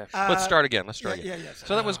 Okay. Let's start again. Let's start Yeah, again. yes.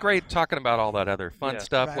 So that was great talking about all that other fun Yeah.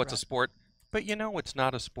 stuff. Right, What's right. a sport? But you know what's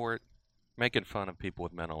not a sport? Making fun of people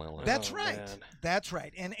with mental illness. That's Oh, right. man. That's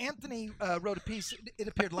right. And Anthony wrote a piece. It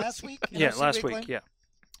appeared last week. in Yeah, OC last Weekly. week. Yeah.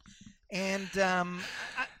 And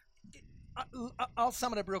I'll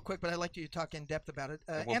sum it up real quick, but I'd like you to talk in depth about it.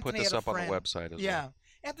 And we'll Anthony put this had a up on the friend- website as Yeah. well.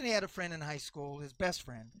 Anthony had a friend in high school, his best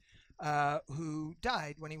friend, who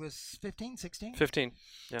died when he was 15, 16? 15.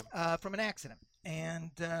 From an accident.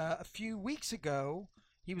 And a few weeks ago,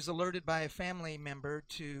 he was alerted by a family member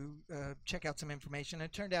to check out some information.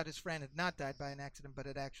 It turned out his friend had not died by an accident, but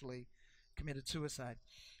had actually committed suicide.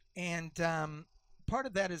 And part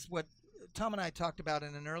of that is what Tom and I talked about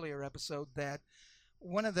in an earlier episode, that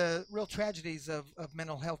one of the real tragedies of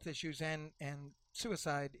mental health issues and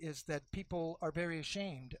suicide is that people are very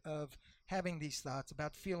ashamed of having these thoughts,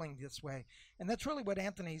 about feeling this way. And that's really what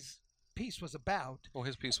Anthony's piece was about. Well,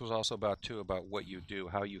 his piece was also about what you do,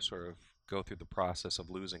 how you sort of go through the process of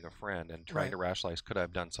losing a friend and trying Right. to rationalize, could I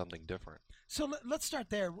have done something different? So let's start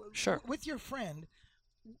there. Sure. With your friend,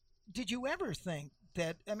 did you ever think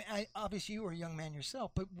that, I mean, obviously you were a young man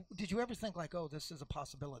yourself, but did you ever think like, oh, this is a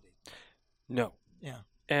possibility? No. Yeah.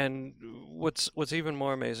 And what's even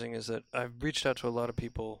more amazing is that I've reached out to a lot of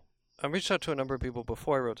people. I reached out to a number of people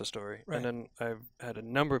before I wrote the story, Right. and then I've had a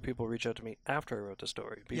number of people reach out to me after I wrote the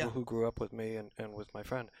story. People Yeah. who grew up with me and with my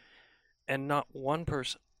friend, and not one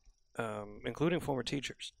person, including former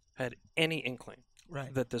teachers, had any inkling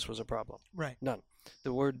Right. that this was a problem. Right. None.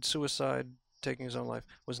 The word suicide, taking his own life,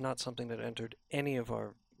 was not something that entered any of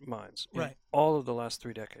our minds in Right. all of the last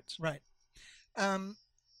 3 decades. Right.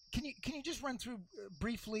 Can you just run through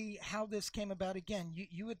briefly how this came about again?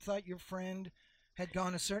 You had thought your friend had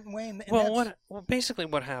gone a certain way, and that's, Basically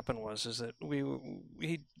what happened was that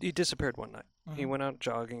he disappeared one night. He Mhm. went out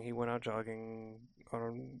jogging. He went out jogging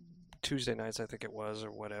on Tuesday nights, I think it was,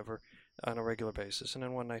 or whatever, on a regular basis. And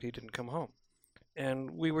then one night he didn't come home,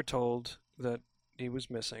 and we were told that he was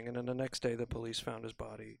missing. And then the next day, the police found his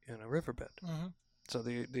body in a riverbed. Mhm. So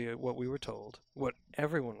the what we were told, what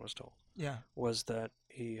everyone was told, Yeah. was that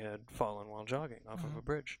he had fallen while jogging off of a Mhm.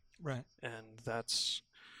 bridge, Right. and that's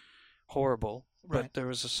horrible. Right. But there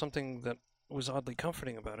was something that was oddly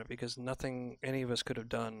comforting about it, because nothing any of us could have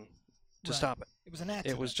done to Right. stop it. It was an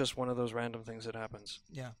accident. It was just one of those random things that happens.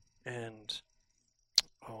 Yeah. And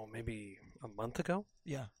maybe a month ago,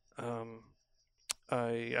 Yeah.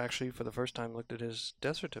 I actually for the first time looked at his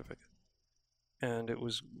death certificate, and it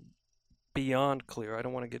was beyond clear. I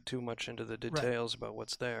don't want to get too much into the details about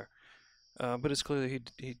what's there, but it's clear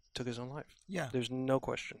that he took his own life. Yeah. There's no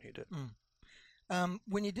question he did.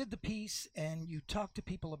 When you did the piece and you talked to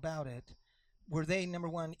people about it, were they, number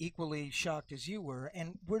one, equally shocked as you were?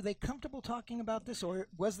 And were they comfortable talking about this? Or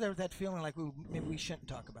was there that feeling like, ooh, maybe we shouldn't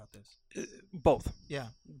talk about this? Both. Yeah.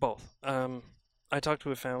 Both. I talked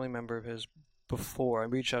to a family member of his before. I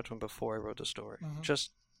reached out to him before I wrote the story, Mhm.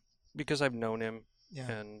 just because I've known him Yeah.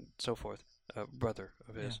 and so forth. A brother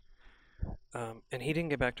of his. And he didn't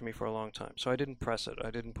get back to me for a long time. So I didn't press it. I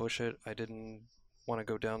didn't push it. I didn't want to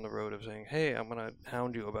go down the road of saying, hey, I'm going to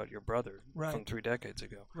hound you about your brother Right. from 3 decades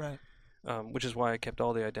ago. Right. Which is why I kept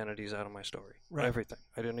all the identities out of my story. Right. Everything.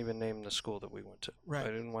 I didn't even name the school that we went to. Right. I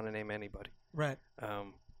didn't want to name anybody. Right.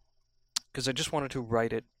 Because I just wanted to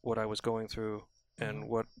write it, what I was going through, and Mhm.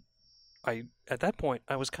 what at that point,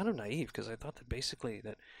 I was kind of naive, because I thought that basically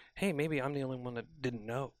that, hey, maybe I'm the only one that didn't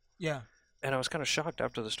know. Yeah. And I was kind of shocked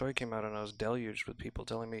after the story came out, and I was deluged with people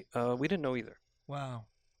telling me, we didn't know either. Wow.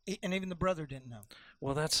 And even the brother didn't know.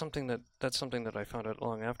 Well, that's something that I found out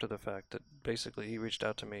long after the fact. That basically he reached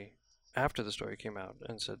out to me after the story came out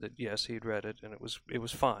and said that yes, he'd read it and it was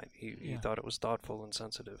fine. He Yeah. thought it was thoughtful and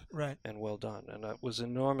sensitive Right. and well done, and that was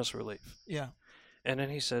enormous relief. Yeah. And then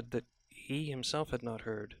he said that he himself had not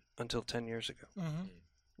heard until 10 years ago, Mm-hmm.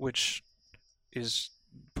 which is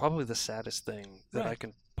probably the saddest thing that I Right.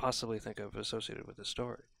 can possibly think of associated with this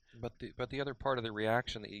story. But the other part of the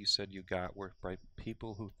reaction that you said you got were by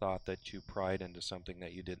people who thought that you pried into something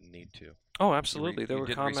that you didn't need to. Oh, absolutely. There You were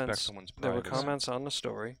didn't respect comments. someone's There were privacy. comments on the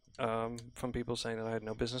story from people saying that I had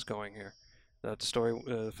no business going here. That the story,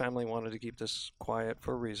 the family wanted to keep this quiet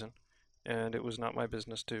for a reason, and it was not my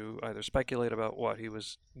business to either speculate about why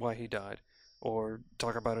he died, or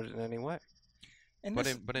talk about it in any way. And But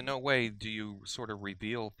this, in no way do you sort of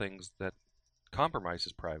reveal things that compromise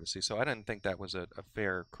his privacy. So I didn't think that was a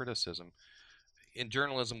fair criticism. In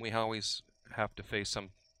journalism, we always have to face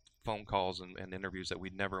some phone calls and interviews that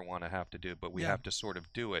we'd never want to have to do, but we Yeah. have to sort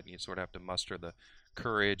of do it, and you sort of have to muster the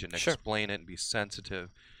courage and Sure. explain it and be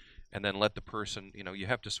sensitive, and then let the person, you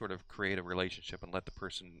have to sort of create a relationship and let the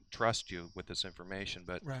person trust you with this information.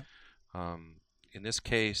 But right. in this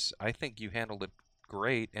case, I think you handled it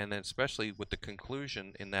great, and then especially with the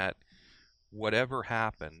conclusion in that whatever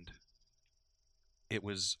happened,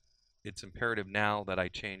 it's imperative now that I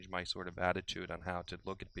change my sort of attitude on how to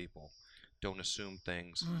look at people. Don't assume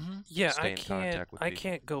things. Mm-hmm. Yeah, Stay in contact with I people.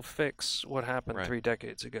 can't go fix what happened Right. 3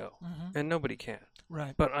 decades ago, Mm-hmm. and nobody can.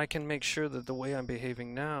 Right. But I can make sure that the way I'm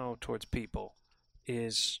behaving now towards people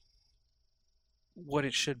is what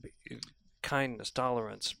it should be: kindness,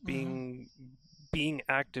 tolerance, being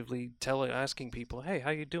actively asking people, "Hey, how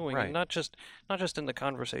you doing?" Right. And not just in the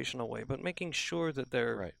conversational way, but making sure that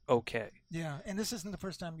they're Right. okay. Yeah. And this isn't the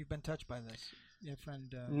first time you've been touched by this. Your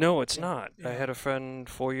friend. No, it's yeah, not. I yeah. had a friend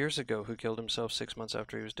 4 years ago who killed himself 6 months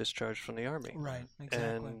after he was discharged from the army. Right.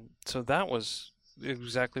 Exactly. And so that was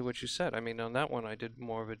exactly what you said. I mean, on that one, I did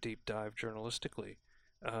more of a deep dive journalistically.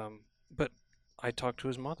 But I talked to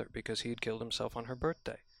his mother because he had killed himself on her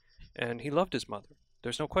birthday. And he loved his mother.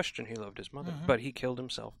 There's no question he loved his mother. Mhm. But he killed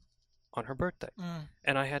himself on her birthday. Mm.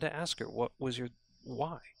 And I had to ask her, what was your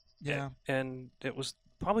why? Yeah. And it was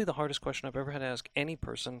probably the hardest question I've ever had to ask any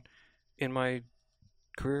person in my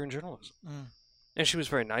career in journalism. Mm. And she was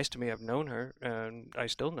very nice to me. I've known her, and I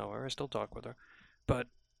still know her. I still talk with her. But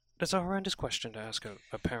that's a horrendous question to ask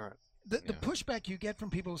a parent. The Yeah. pushback you get from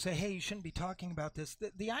people who say, "Hey, you shouldn't be talking about this."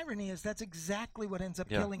 The irony is that's exactly what ends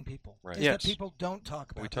up Yeah. killing people. Right. Is Yes. that people don't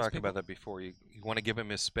talk about We this. talked People- about that before. You want to give him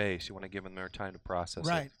his space. You want to give him their time to process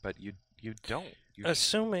Right. it. But you don't. You,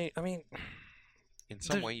 Assuming, I mean, in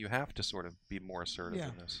some there's- way, you have to sort of be more assertive Yeah.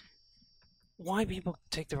 in this. why people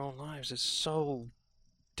take their own lives is so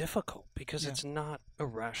difficult because Yeah. it's not a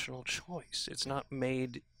rational choice. It's not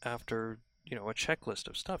made after, a checklist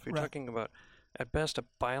of stuff. You're Right. talking about, at best, a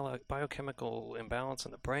biochemical imbalance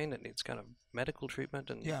in the brain that needs kind of medical treatment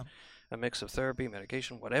and Yeah. a mix of therapy,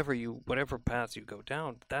 medication, whatever path you go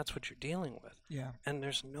down, that's what you're dealing with. Yeah. And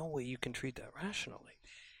there's no way you can treat that rationally.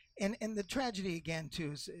 And the tragedy again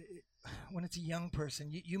too is when it's a young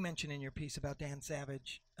person. You mentioned in your piece about Dan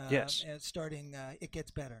Savage. Yes. Starting It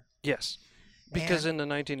Gets Better. Yes. Because And- in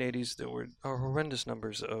the 1980s, there were horrendous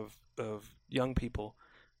numbers of young people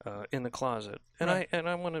in the closet. And Right.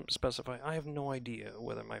 I want to specify, I have no idea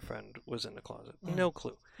whether my friend was in the closet. Mm. No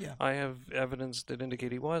clue. Yeah. I have evidence that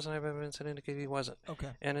indicate he was, and I have evidence that indicate he wasn't.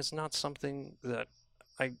 Okay. And it's not something that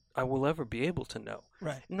I will ever be able to know.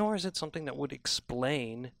 Right. Nor is it something that would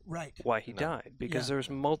explain Right. why he No. died, because Yeah.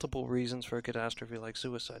 there's multiple reasons for a catastrophe like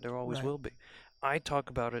suicide. There always Right. will be. I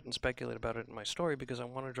talk about it and speculate about it in my story because I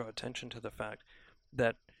want to draw attention to the fact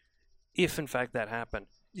that if in fact that happened,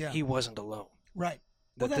 Yeah. he wasn't alone. Right.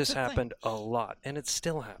 That Well, that's this the thing. happened a lot, and it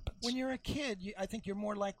still happens. When you're a kid, I think you're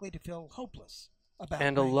more likely to feel hopeless about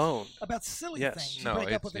And things. alone. About silly Yes. things. You No, break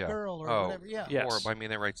up it's- with a yeah. girl or Oh, whatever. Yeah. Yes. Or, I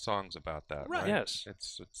mean, they write songs about that. Right. Right. Yes.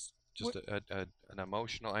 It's just an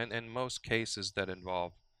emotional, and in most cases that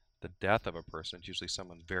involve the death of a person, it's usually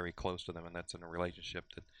someone very close to them, and that's in a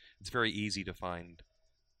relationship that it's very easy to find,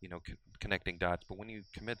 connecting dots. But when you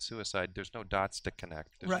commit suicide, there's no dots to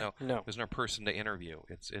connect. There's Right. No. there's no person to interview.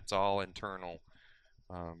 It's all internal,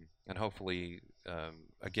 and hopefully,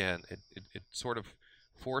 again, it sort of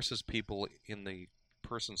forces people in the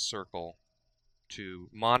person's circle to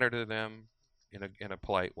monitor them in a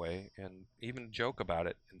polite way, and even joke about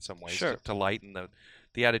it in some ways Sure. to lighten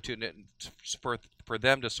the attitude, and for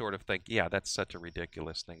them to sort of think, yeah, that's such a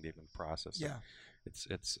ridiculous thing to even process. Yeah. It's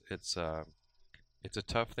a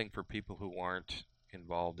tough thing for people who aren't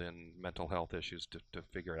involved in mental health issues to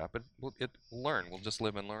figure it out. But we'll learn. We'll just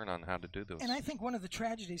live and learn on how to do those. And I think one of the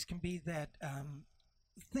tragedies can be that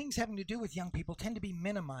things having to do with young people tend to be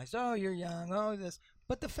minimized. Oh, you're young. Oh, this.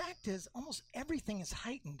 But the fact is, almost everything is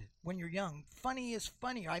heightened when you're young. Funny is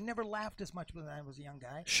funnier. I never laughed as much when I was a young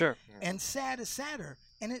guy. Sure. And sad is sadder.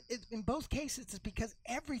 And in both cases, it's because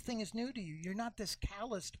everything is new to you. You're not this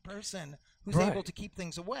calloused person who's Right. able to keep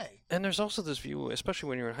things away. And there's also this view, especially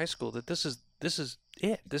when you're in high school, that this is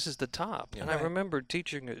it. This is the top. Yeah. And Right. I remember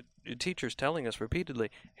teachers telling us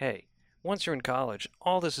repeatedly, "Hey, once you're in college,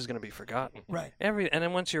 all this is going to be forgotten. Right. And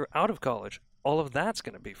then once you're out of college, all of that's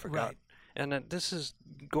going to be forgotten. Right. And that this is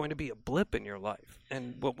going to be a blip in your life."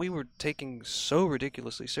 And what we were taking so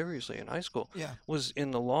ridiculously seriously in high school Yeah. was,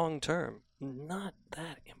 in the long term, not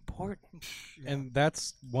that important. And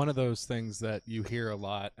that's one of those things that you hear a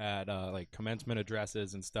lot at like commencement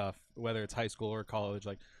addresses and stuff, whether it's high school or college.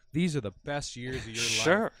 Like, these are the best years of your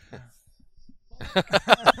Sure. life.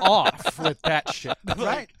 Off with that shit.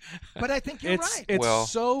 Right. But I think you're It's right. it's Well-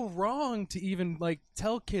 so wrong to even like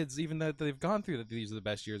tell kids even that they've gone through that these are the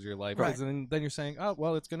best years of your life. Right. Because then you're saying, oh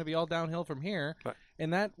well, it's going to be all downhill from here. Right.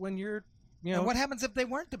 And that when you're And what happens if they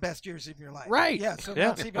weren't the best years of your life? Right. Yeah. So Yeah.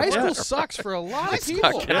 that's even high worse. school sucks for a lot of It's people.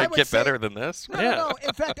 not I going to would get say- better than this. No, Yeah. no.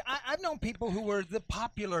 In fact, I've known people who were the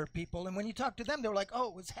popular people, and when you talk to them, they were like, "Oh,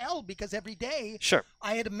 it was hell," because every day Sure.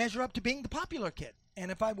 I had to measure up to being the popular kid, and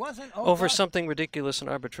if I wasn't, Over God. something ridiculous and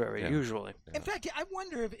arbitrary, Yeah. usually. In fact, I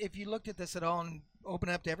wonder if you looked at this at all and open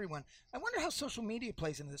it up to everyone. I wonder how social media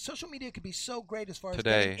plays into this. Social media could be so great as far as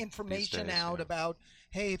Today, getting information these days, out yeah. about,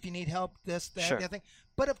 hey, if you need help, this, that, Sure. the other thing.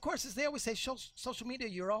 But of course, as they always say, social media,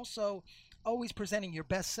 you're also always presenting your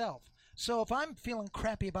best self. So if I'm feeling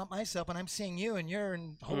crappy about myself and I'm seeing you and you're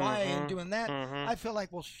in Hawaii and doing that, I feel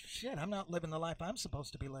like, well, shit, I'm not living the life I'm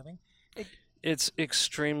supposed to be living. It's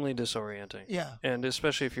extremely disorienting. Yeah. And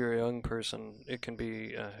especially if you're a young person, it can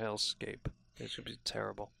be a hellscape. It should be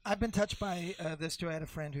terrible. I've been touched by this too. I had a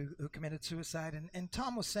friend who committed suicide, and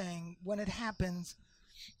Tom was saying when it happens,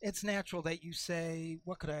 it's natural that you say,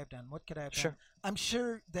 "What could I have done? What could I have Sure. done?" I'm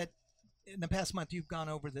sure that in the past month you've gone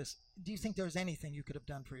over this. Do you think there's anything you could have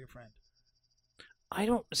done for your friend? I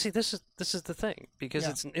don't see. This is the thing, because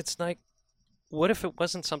Yeah. it's like, what if it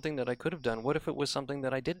wasn't something that I could have done? What if it was something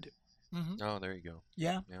that I did do? Mm-hmm. Oh, there you go.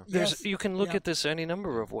 Yeah. Yeah. There's you can look Yeah. at this any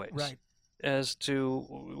number of ways. Right. As to,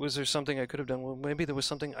 was there something I could have done? Well, maybe there was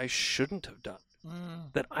something I shouldn't have done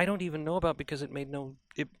Mm. that I don't even know about, because it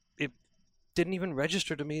it didn't even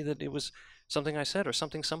register to me that it was something I said or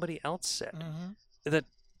something somebody else said Mm-hmm. that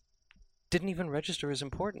didn't even register as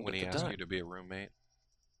important When at he the asked time. you to be a roommate.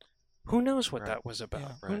 Who knows what Right. that was about?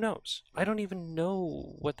 Yeah. Who Right. knows? I don't even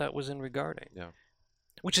know what that was in regarding. Yeah.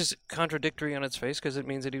 Which is contradictory on its face, because it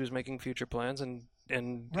means that he was making future plans, and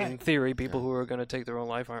in Right. theory, people Yeah. who are going to take their own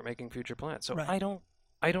life aren't making future plans. So Right. I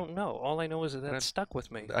don't know. All I know is that But that stuck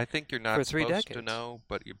with me. I think you're not For 3 supposed to decades. know,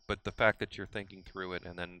 but the fact that you're thinking through it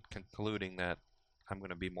and then concluding that I'm going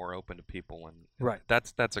to be more open to people, and Right.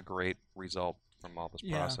 that's a great result from all this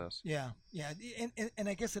process. Yeah. And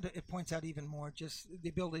I guess it points out even more just the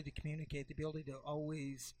ability to communicate, the ability to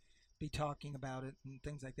always be talking about it and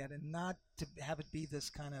things like that, and not to have it be this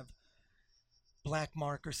kind of black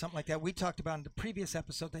mark or something like that. We talked about in the previous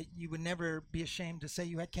episode that you would never be ashamed to say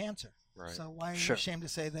you had cancer. Right. So why are Sure. you ashamed to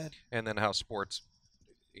say that? And then how sports,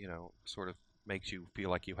 sort of makes you feel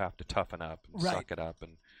like you have to toughen up and Right. suck it up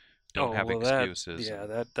and don't have well, excuses.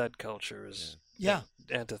 that culture is Yeah.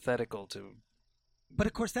 antithetical to. But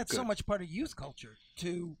of course, that's so Good. much part of youth culture.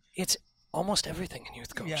 It's almost everything in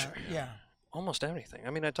youth culture. Yeah. Almost everything. I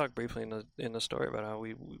mean, I talked briefly in the story about how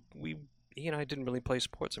we he and I didn't really play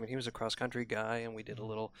sports. I mean, he was a cross country guy, and we did a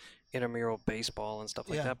little intramural baseball and stuff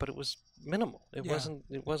like Yeah. that. But it was minimal. It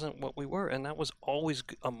Yeah. wasn't what we were, and that was always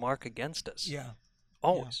a mark against us. Yeah.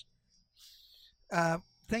 Always.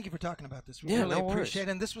 Thank you for talking about this. We Yeah, really no worries. appreciate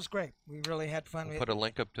it. And this was great. We really had fun. We'll put a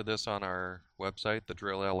link up to this on our website,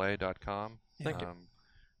 thedrillla.com. Thank you.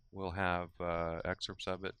 We'll have excerpts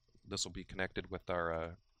of it. This will be connected with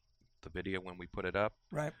our the video when we put it up.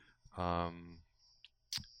 Right.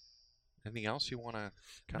 Anything else you want to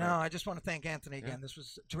No, I just want to thank Anthony again. Yeah. This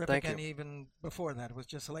was terrific. Thank And you. even before that, it was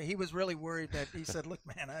just hilarious. He was really worried that he said, look,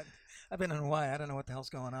 man, I've been in Hawaii. I don't know what the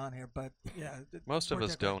hell's going on here. But, yeah. it Most of worked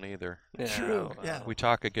us out great. don't either. Yeah, True, well, yeah. We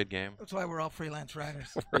talk a good game. That's why we're all freelance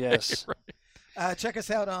writers. Yes. Check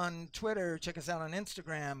us out on Twitter. Check us out on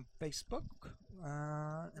Instagram, Facebook,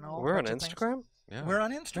 and all We're on sorts of things. Instagram. Yeah. We're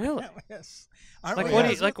on Instagram. Really? Yes. Aren't Like we? what do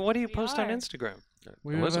Yes. you what do you We post on are. Instagram?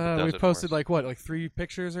 We've Elizabeth does it for posted us. like 3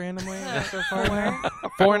 pictures randomly Yeah, so far now?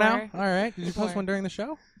 4. 4 now? All right. Did you post 4. one during the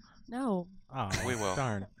show? No. Oh, We will.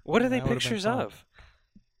 Darn. What are they That would've been pictures fun. of?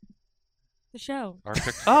 The show. Our pick.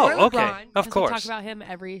 Or Oh, okay. LeBron, Of 'cause we course. talk about him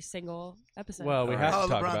every single episode. Well, we All have right. to Oh,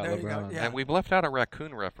 talk LeBron, about there you go. LeBron. Yeah. And we've left out a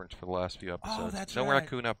raccoon reference for the last few episodes. that's no right.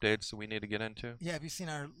 raccoon updates that we need to get into. Yeah, have you seen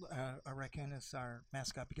our raccoon as our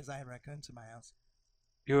mascot? Because I had raccoons in my house.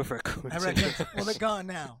 You have raccoons. I had raccoons. Well, they're gone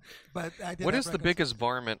now. But I did What have is the raccoons. biggest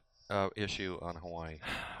varmint issue on Hawaii?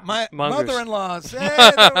 My Mongers. mother-in-law's. Hey,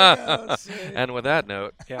 there we go. See? And with that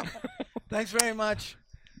note, Yeah. Thanks very much.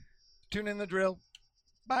 Tune in the drill.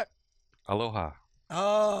 Bye. aloha,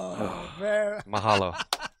 Oh, very mahalo,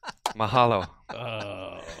 mahalo.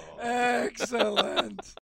 Oh. excellent.